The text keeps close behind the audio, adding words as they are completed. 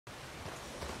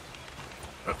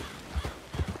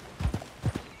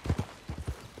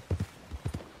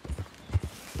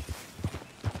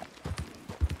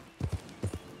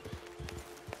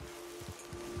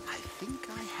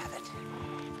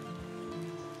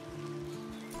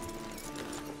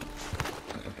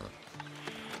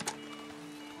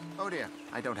dear,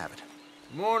 I don't have it.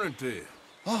 Morning to you.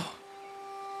 Oh.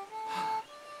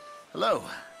 Hello.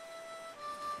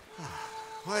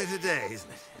 Quite a day,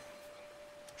 isn't it?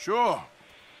 Sure.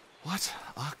 What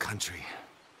a country.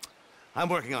 I'm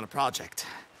working on a project.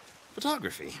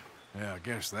 Photography. Yeah, I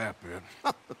guess that bit.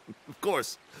 Of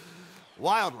course.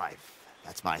 Wildlife.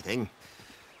 That's my thing.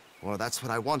 Or that's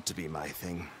what I want to be my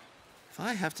thing. If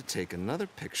I have to take another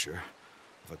picture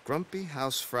of a grumpy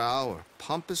housefrau or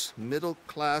pompous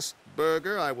middle-class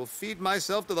burgher, I will feed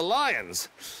myself to the lions.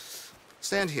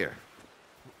 Stand here.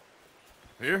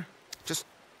 Here? Just...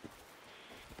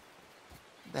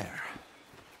 there.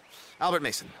 Albert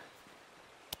Mason.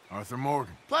 Arthur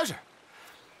Morgan. Pleasure.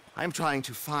 I'm trying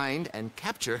to find and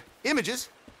capture images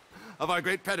of our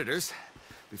great predators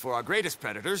before our greatest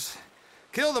predators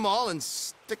kill them all and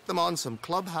stick them on some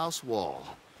clubhouse wall.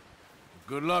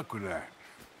 Good luck with that.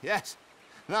 Yes,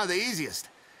 not the easiest.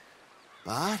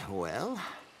 But, well,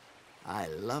 I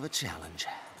love a challenge.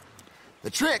 The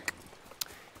trick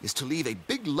is to leave a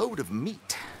big load of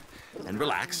meat and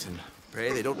relax and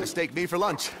pray they don't mistake me for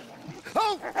lunch.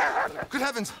 Oh! Good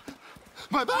heavens!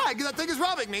 My bag! That thing is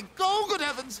robbing me! Oh, good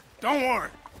heavens! Don't worry.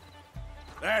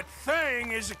 That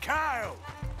thing is a coyote.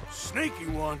 Sneaky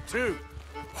one, too.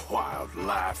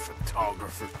 Wildlife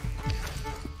photographer.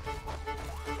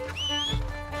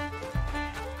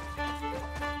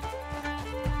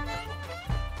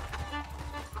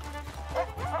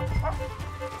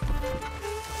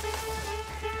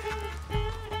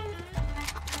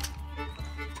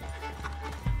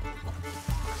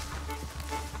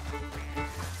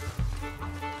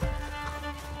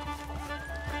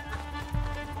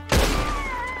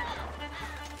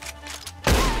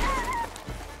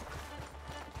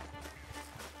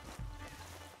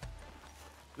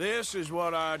 This is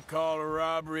what I'd call a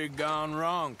robbery gone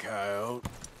wrong, coyote.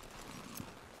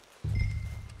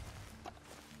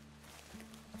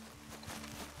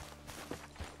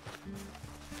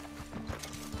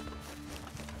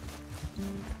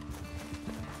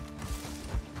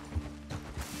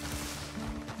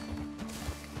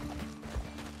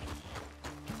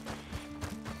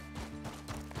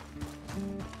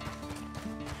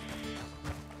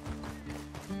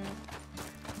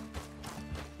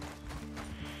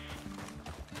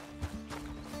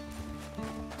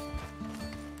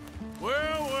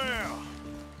 Well, well.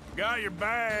 Got your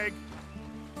bag.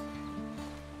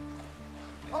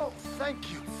 Oh,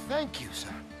 thank you, sir.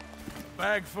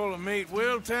 Bag full of meat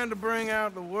will tend to bring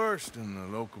out the worst in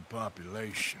the local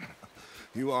population.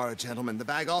 You are a gentleman. The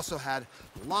bag also had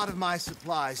a lot of my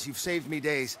supplies. You've saved me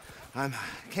days.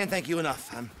 Can't thank you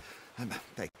enough.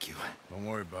 Thank you. Don't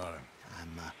worry about it.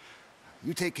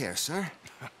 You take care, sir.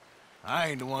 I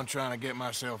ain't the one trying to get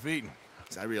myself eaten.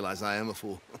 I realize I am a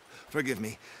fool. Forgive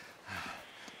me.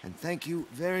 And thank you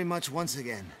very much once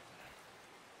again.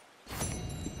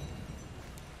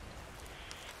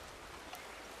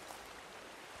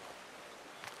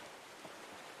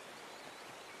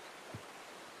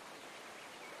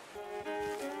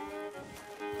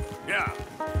 Yeah.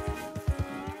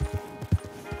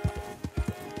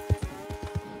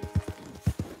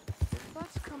 If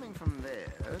that's coming from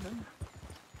there, then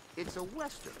it's a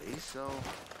westerly, so...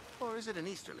 Or is it an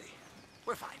easterly?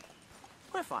 We're fine.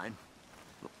 We're fine.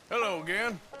 Hello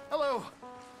again. Hello.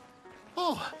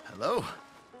 Oh, hello.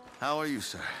 How are you,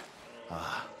 sir?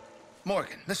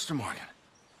 Morgan, Mr. Morgan.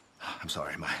 I'm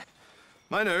sorry,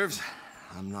 my nerves.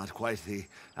 I'm not quite the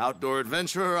outdoor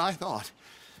adventurer I thought.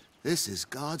 This is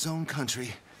God's own country,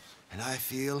 and I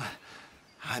feel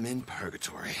I'm in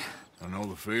purgatory. I know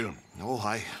the feeling. Oh,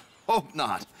 I hope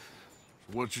not.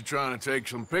 What you trying to take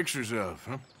some pictures of,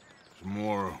 huh? Some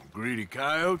more greedy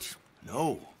coyotes?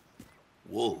 No.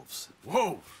 Wolves.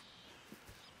 Wolves?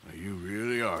 Now, you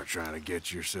really are trying to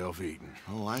get yourself eaten.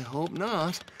 Oh, I hope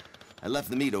not. I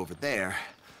left the meat over there.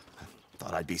 I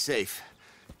thought I'd be safe.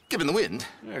 Given the wind.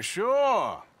 Yeah,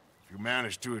 sure. If you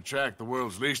manage to attract the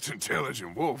world's least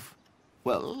intelligent wolf.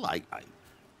 Well,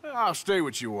 I'll stay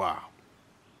with you a while.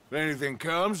 If anything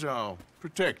comes, I'll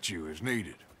protect you as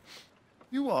needed.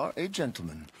 You are a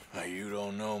gentleman. Now, you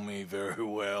don't know me very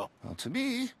well. Well, to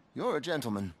me, you're a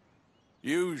gentleman.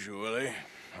 Usually,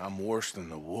 I'm worse than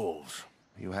the wolves.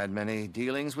 You had many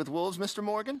dealings with wolves, Mr.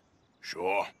 Morgan?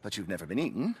 Sure. But you've never been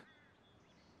eaten.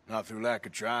 Not through lack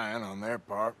of trying on their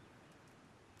part.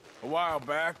 A while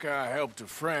back, I helped a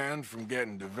friend from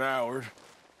getting devoured.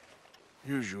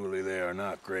 Usually they are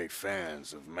not great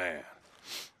fans of man.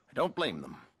 I don't blame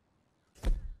them.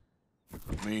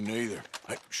 Me neither.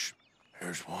 Hey, shh.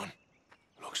 Here's one.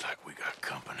 Looks like we got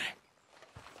company.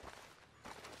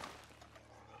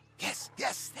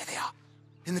 Yes, there they are.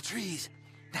 In the trees.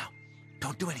 Now,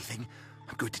 don't do anything.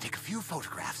 I'm going to take a few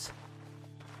photographs.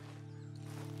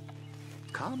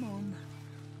 Come on.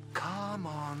 Come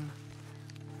on.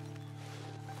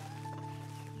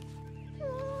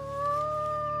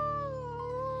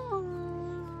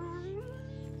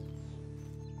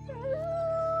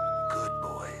 Good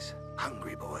boys.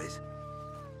 Hungry boys.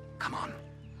 Come on.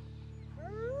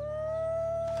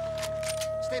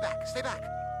 Stay back, stay back.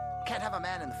 Can't have a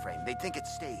man in the frame. They'd think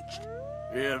it's staged.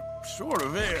 It sort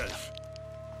of is.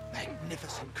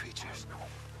 Magnificent creatures.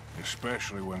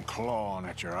 Especially when clawing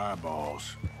at your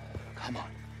eyeballs. Come on.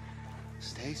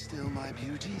 Stay still, my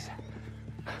beauties.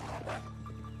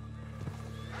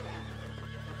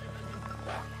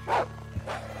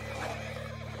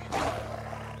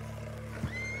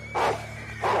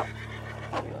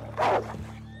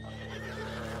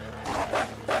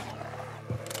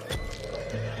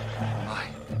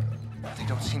 They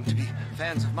don't seem to be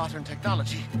fans of modern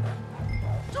technology.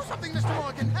 Do something, Mr.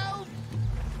 Morgan, help!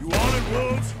 You wanted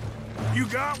wolves? You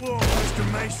got wolves,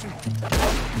 Mr. Mason.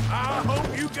 I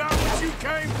hope you got what you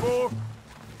came for.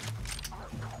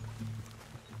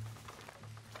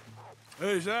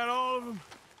 Hey, is that all of them?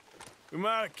 We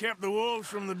might have kept the wolves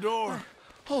from the door.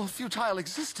 Whole futile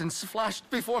existence flashed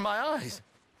before my eyes.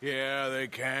 Yeah, they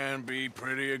can be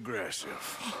pretty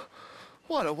aggressive.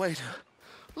 What a way to...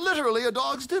 Literally a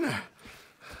dog's dinner.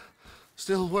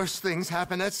 Still worse things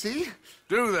happen at sea?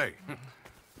 Do they?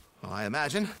 Well, I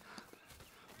imagine.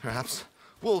 Perhaps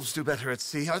wolves do better at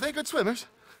sea. Are they good swimmers?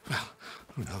 Well,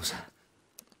 who knows?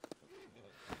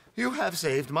 You have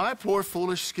saved my poor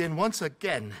foolish skin once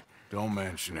again. Don't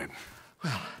mention it.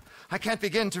 Well, I can't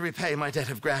begin to repay my debt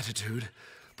of gratitude.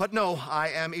 But no, I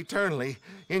am eternally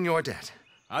in your debt.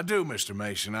 I do, Mr.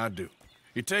 Mason, I do.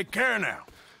 You take care now.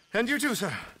 And you too,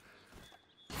 sir.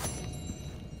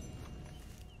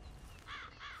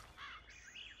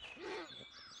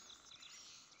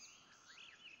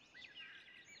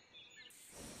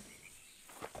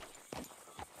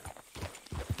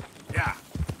 Yeah.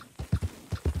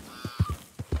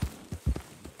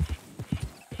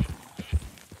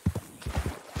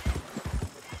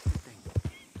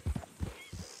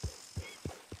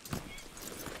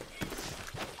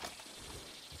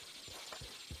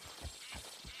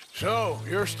 So,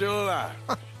 you're still alive.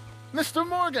 Mr.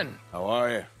 Morgan. How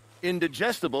are you?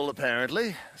 Indigestible,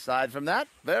 apparently. Aside from that,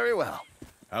 very well.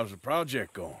 How's the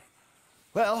project going?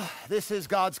 Well, this is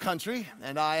God's country,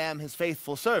 and I am his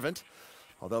faithful servant,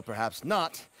 although perhaps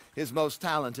not his most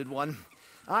talented one.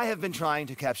 I have been trying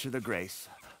to capture the grace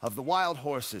of the wild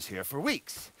horses here for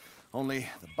weeks, only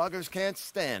the buggers can't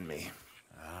stand me.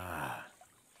 Ah.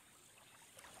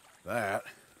 That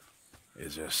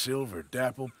is a silver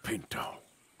dapple pinto.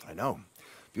 I know.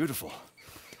 Beautiful.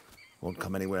 Won't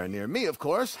come anywhere near me, of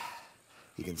course.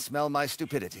 He can smell my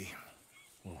stupidity.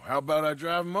 Well, how about I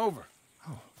drive him over?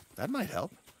 Oh, that might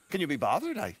help. Can you be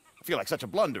bothered? I feel like such a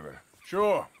blunderer.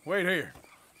 Sure. Wait here.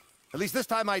 At least this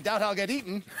time I doubt I'll get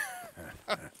eaten.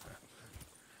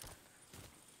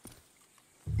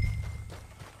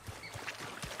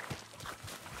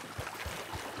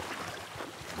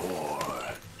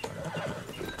 Boy.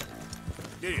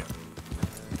 Deal.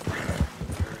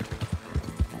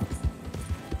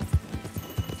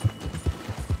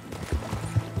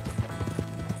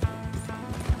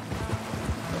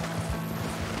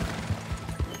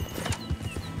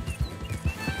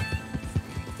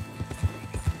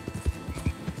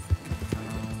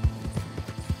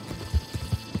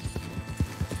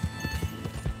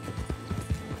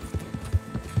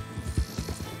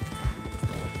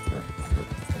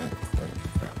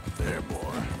 There, boy.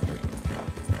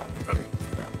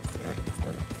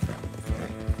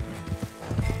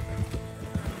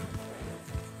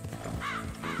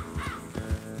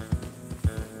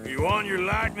 You want your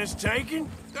likeness taken?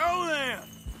 Go then.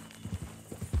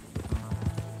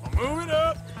 I'll move it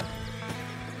up.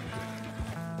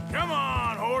 Come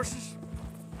on, horses.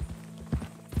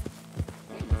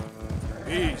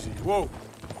 Easy. Whoa.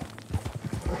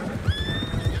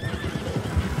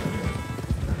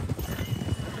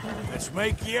 Let's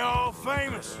make you all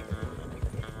famous.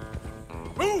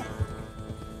 Move!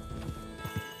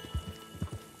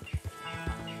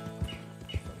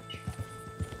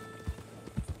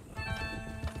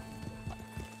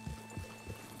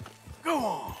 Go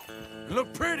on. You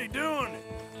look pretty doing it.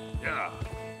 Yeah.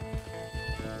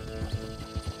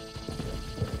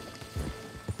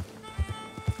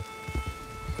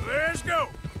 Let's go.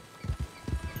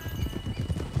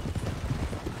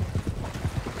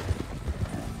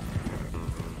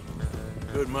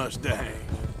 Good Mustang.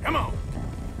 Come on.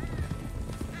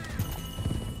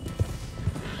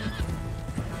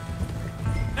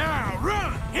 Now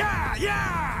run. Yeah,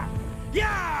 yeah.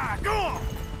 Yeah! Go on!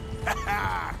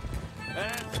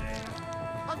 That's it.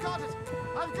 I've got it!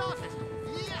 I've got it!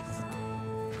 Yes!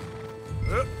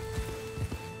 Uh,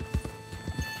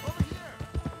 Over here!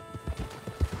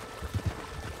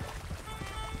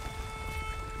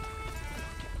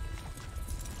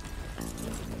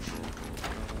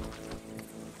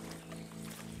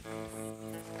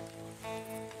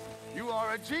 You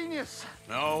are a genius!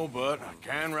 no, but I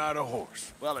can ride a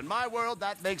horse. Well, in my world,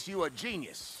 that makes you a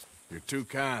genius. You're too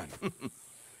kind.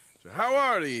 So how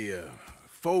are the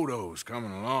photos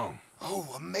coming along? Oh,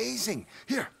 amazing.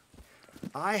 Here,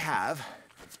 I have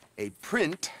a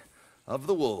print of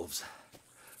the wolves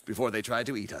before they tried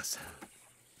to eat us.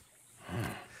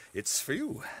 It's for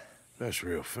you. That's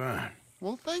real fine.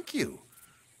 Well, thank you.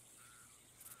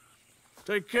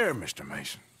 Take care, Mr.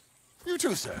 Mason. You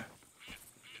too, sir.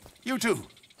 You too.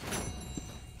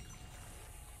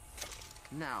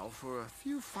 Now for a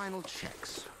few final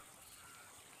checks.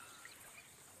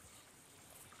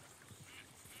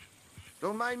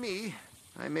 Don't mind me.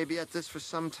 I may be at this for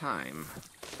some time.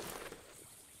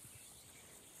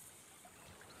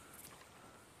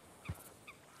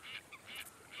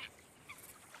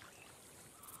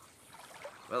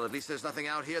 Well, at least there's nothing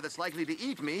out here that's likely to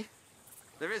eat me.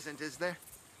 There isn't, is there?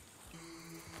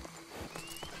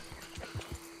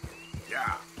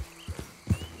 Yeah.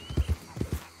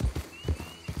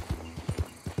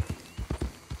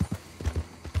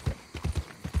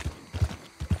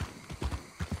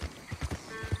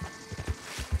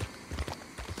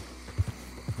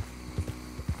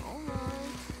 All right.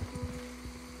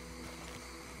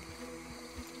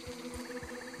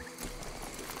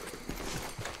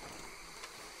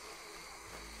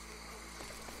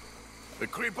 They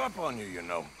creep up on you, you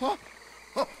know. Huh?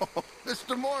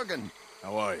 Mr. Morgan.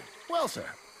 How are you? Well, sir,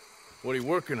 What are you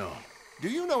working on? do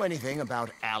you know anything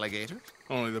about alligators?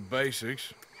 Only the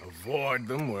basics. Avoid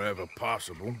them wherever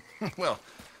possible. Well,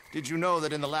 did you know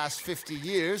that in the last 50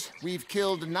 years, we've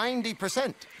killed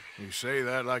 90%? You say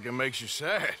that like it makes you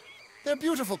sad. They're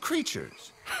beautiful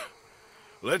creatures.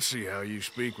 Let's see how you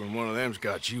speak when one of them's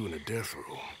got you in a death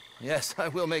row. Yes, I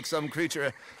will make some creature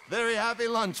a very happy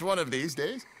lunch one of these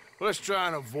days. Let's try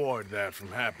and avoid that from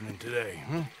happening today,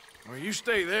 huh? Or you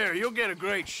stay there, you'll get a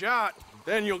great shot,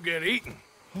 then you'll get eaten.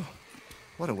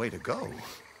 What a way to go.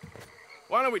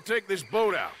 Why don't we take this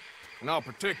boat out, and I'll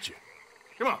protect you.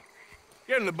 Come on,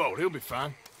 get in the boat, he'll be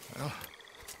fine.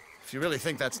 If you really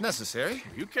think that's necessary.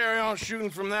 If you carry on shooting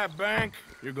from that bank,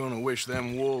 you're gonna wish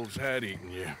them wolves had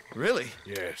eaten you. Really?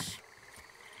 Yes.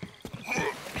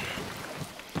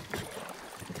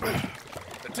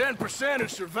 The 10% who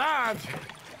survived,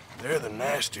 they're the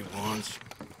nasty ones.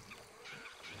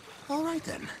 All right,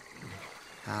 then.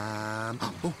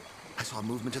 Oh, I saw a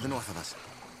movement to the north of us.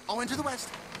 Oh, and to the west.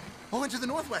 Oh, and to the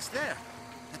northwest, there.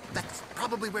 That's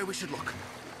probably where we should look.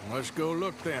 Let's go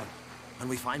look then. When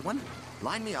we find one,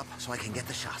 line me up so I can get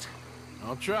the shot.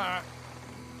 I'll try.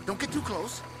 But don't get too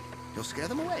close. You'll scare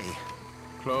them away.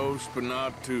 Close, but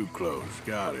not too close.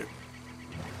 Got it.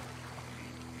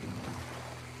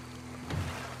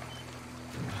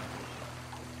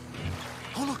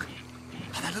 Oh, look.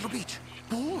 On that little beach.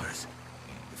 Boars.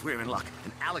 If we're in luck,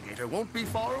 an alligator won't be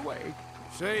far away.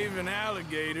 Saving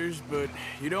alligators, but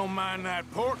you don't mind that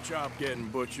pork chop getting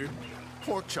butchered.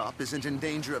 Pork chop isn't in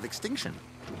danger of extinction.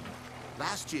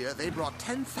 Last year, they brought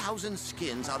 10,000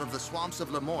 skins out of the swamps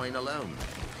of Lemoyne alone.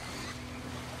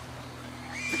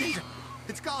 The gator!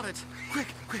 It's got it! Quick,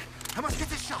 quick! I must get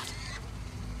this shot!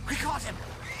 We caught him!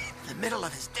 In the middle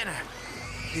of his dinner.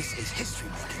 This is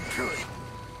history-making, truly.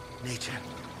 Nature,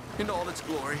 in all its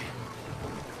glory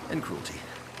and cruelty.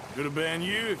 Could have been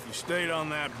you if you stayed on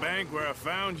that bank where I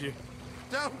found you.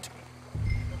 Don't!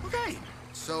 Okay,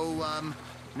 so,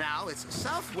 now it's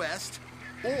southwest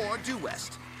or due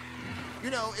west. You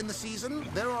know, in the season,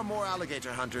 there are more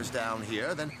alligator hunters down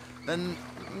here than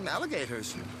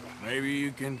alligators. Maybe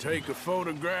you can take a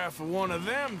photograph of one of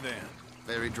them then.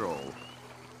 Very droll.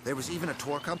 There was even a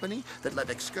tour company that let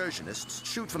excursionists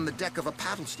shoot from the deck of a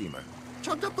paddle steamer,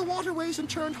 chugged up the waterways and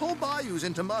turned whole bayous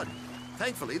into mud.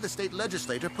 Thankfully, the state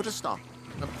legislature put a stop.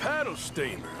 A paddle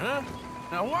steamer, huh?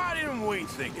 Now why didn't we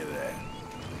think of that?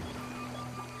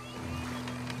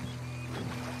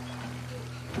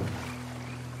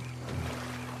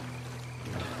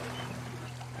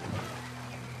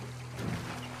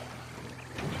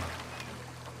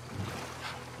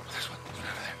 This one, over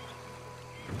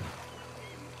there.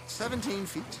 17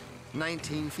 feet,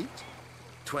 19 feet,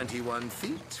 21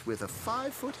 feet with a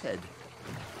 5-foot head.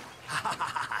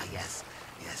 Yes,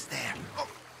 yes, there. Oh,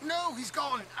 no, he's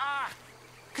gone. Ah!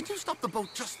 Can you stop the boat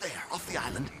just there, off the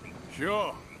island?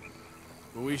 Sure.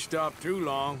 If we stop too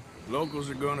long, locals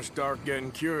are gonna start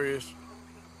getting curious.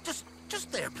 Just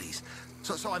there, please.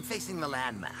 So I'm facing the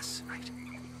landmass, right?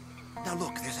 Now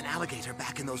look, there's an alligator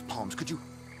back in those palms. Could you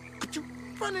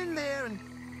run in there and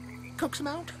coax him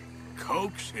out?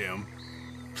 Coax him?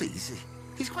 Please,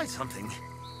 he's quite something.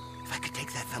 If I could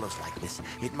take that fellow's likeness,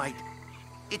 it might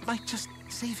just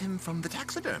save him from the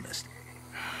taxidermist.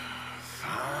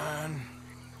 Fine.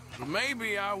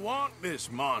 Maybe I want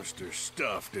this monster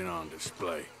stuffed and on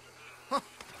display. Huh,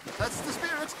 that's the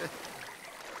spirit.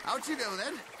 Out you go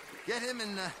then. Get him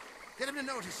to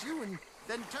notice you, and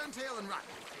then turn tail and run.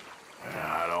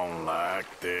 I don't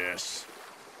like this.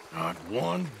 Not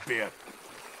one bit.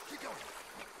 Keep going.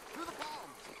 Through the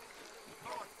palms.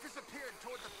 Oh, it disappeared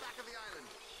toward the back of the island.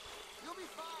 You'll be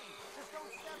fine. Just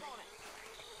don't step on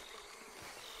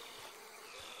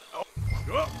it.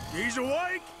 Oh, he's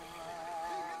awake!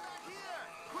 Hey, get back here!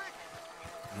 Quick!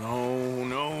 No,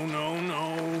 no, no,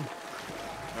 no.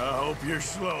 I hope you're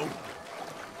slow.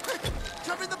 Quick!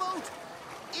 Jump in the boat!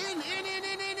 In!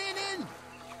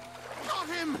 Got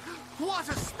him! What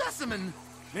a specimen!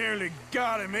 Nearly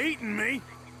got him eating me.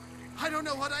 I don't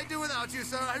know what I'd do without you,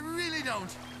 sir. I really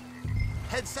don't.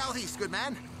 Head southeast, good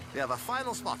man. We have a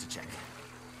final spot to check.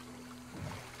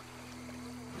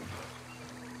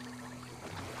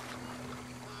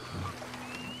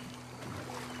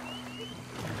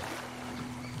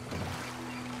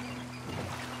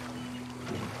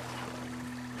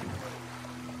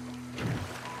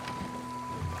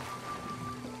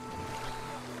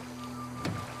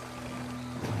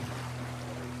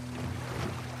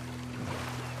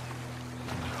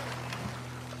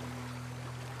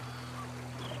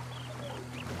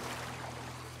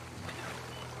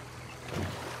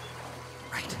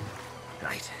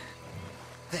 Right.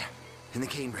 There, in the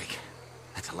canebrake.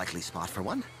 That's a likely spot for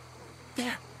one.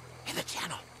 There, in the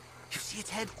channel. You see its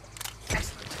head?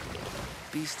 Excellent.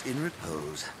 Beast in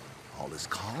repose. All as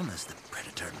calm as the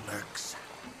predator lurks.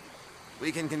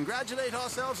 We can congratulate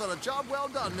ourselves on a job well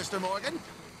done, Mr. Morgan.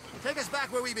 Take us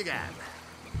back where we began.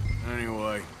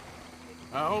 Anyway,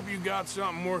 I hope you got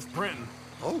something worth printing.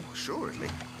 Oh, assuredly.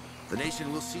 The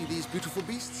nation will see these beautiful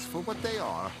beasts for what they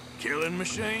are. Killing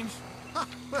machines? Ha,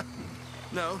 well,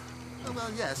 no.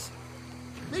 Well, yes.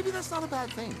 Maybe that's not a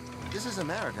bad thing. This is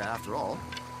America, after all.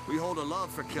 We hold a love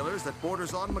for killers that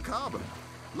borders on macabre.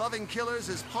 Loving killers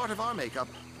is part of our makeup.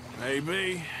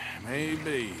 Maybe.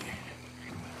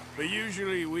 But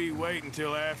usually we wait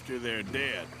until after they're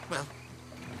dead. Well,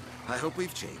 I hope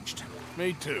we've changed.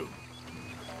 Me too.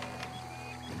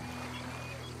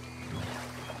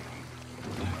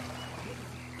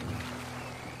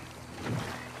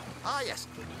 Ah, yes.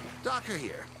 Docker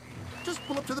here. Just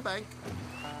pull up to the bank.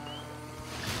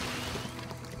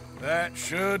 That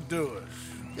should do us.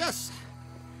 Yes.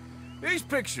 These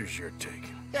pictures you're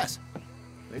taking, Yes.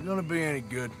 they gonna be any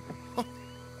good? Oh,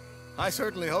 I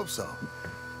certainly hope so.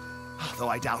 Though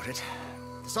I doubt it.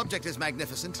 The subject is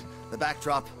magnificent, the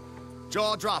backdrop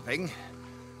jaw-dropping,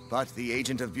 but the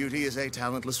agent of beauty is a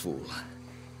talentless fool.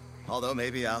 Although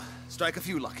maybe I'll strike a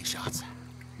few lucky shots.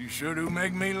 You sure do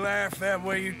make me laugh that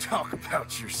way you talk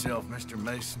about yourself, Mr.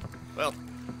 Mason. Well,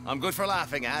 I'm good for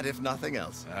laughing at, if nothing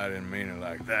else. I didn't mean it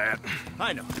like that.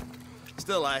 I know.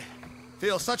 Still, I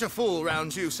feel such a fool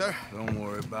round you, sir. Don't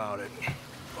worry about it.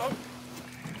 Oh.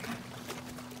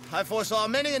 I foresaw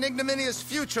many an ignominious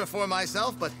future for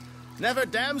myself, but never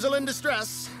damsel in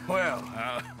distress. Well,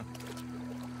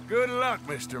 good luck,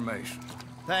 Mr. Mason.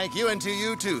 Thank you, and to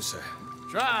you too, sir.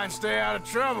 Try and stay out of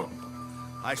trouble.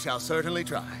 I shall certainly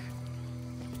try.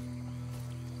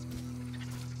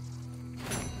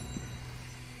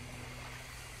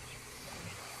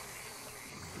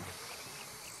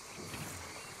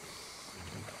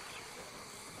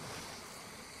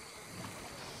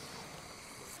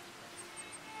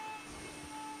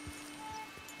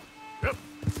 Yep.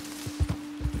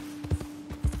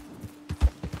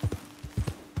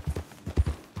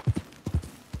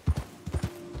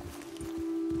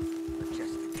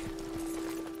 Majestic.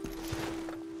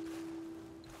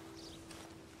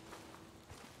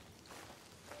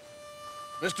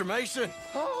 Mr. Mason,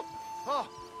 Oh,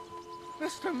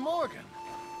 Mr. Morgan.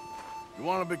 you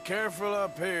want to be careful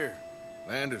up here.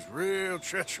 Land is real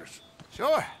treacherous.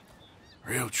 Sure.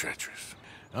 Real treacherous.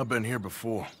 I've been here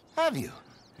before. Have you?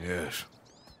 Yes.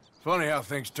 Funny how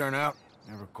things turn out.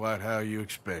 Never quite how you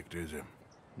expect, is it?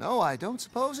 No, I don't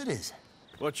suppose it is.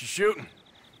 What you shooting?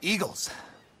 Eagles.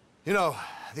 You know,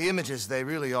 the images, they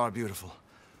really are beautiful.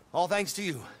 All thanks to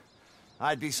you.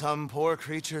 I'd be some poor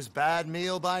creature's bad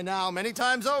meal by now, many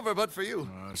times over, but for you.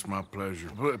 It's my pleasure.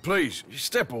 Please,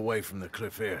 step away from the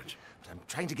cliff edge. I'm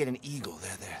trying to get an eagle.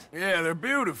 Yeah, they're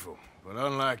beautiful. But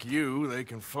unlike you, they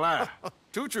can fly.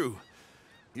 Too true.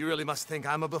 You really must think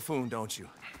I'm a buffoon, don't you?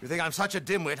 You think I'm such a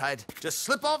dimwit I'd just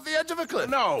slip off the edge of a cliff?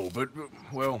 No, but,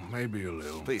 well, maybe a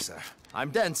little. Please, sir.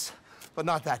 I'm dense, but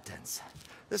not that dense.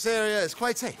 This area is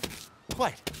quite safe.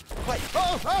 Quite.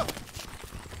 Oh! Oh!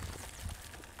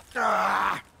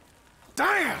 Ah!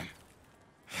 Damn!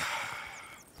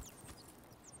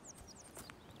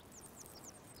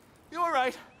 You're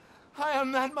right. I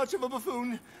am that much of a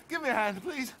buffoon. Give me a hand,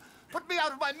 please. Put me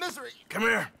out of my misery. Come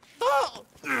here. Oh,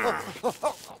 dear.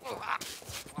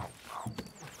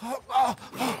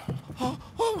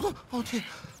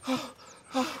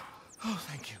 Oh,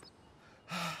 thank you.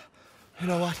 You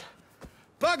know what?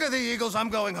 Bugger the eagles, I'm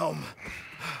going home.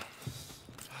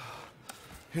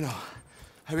 You know,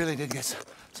 I really did get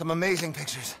some amazing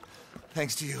pictures,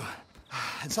 thanks to you.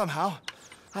 And somehow,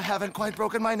 I haven't quite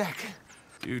broken my neck.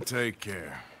 You take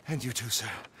care. And you too, sir.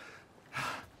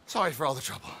 Sorry for all the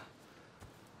trouble.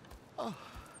 Oh.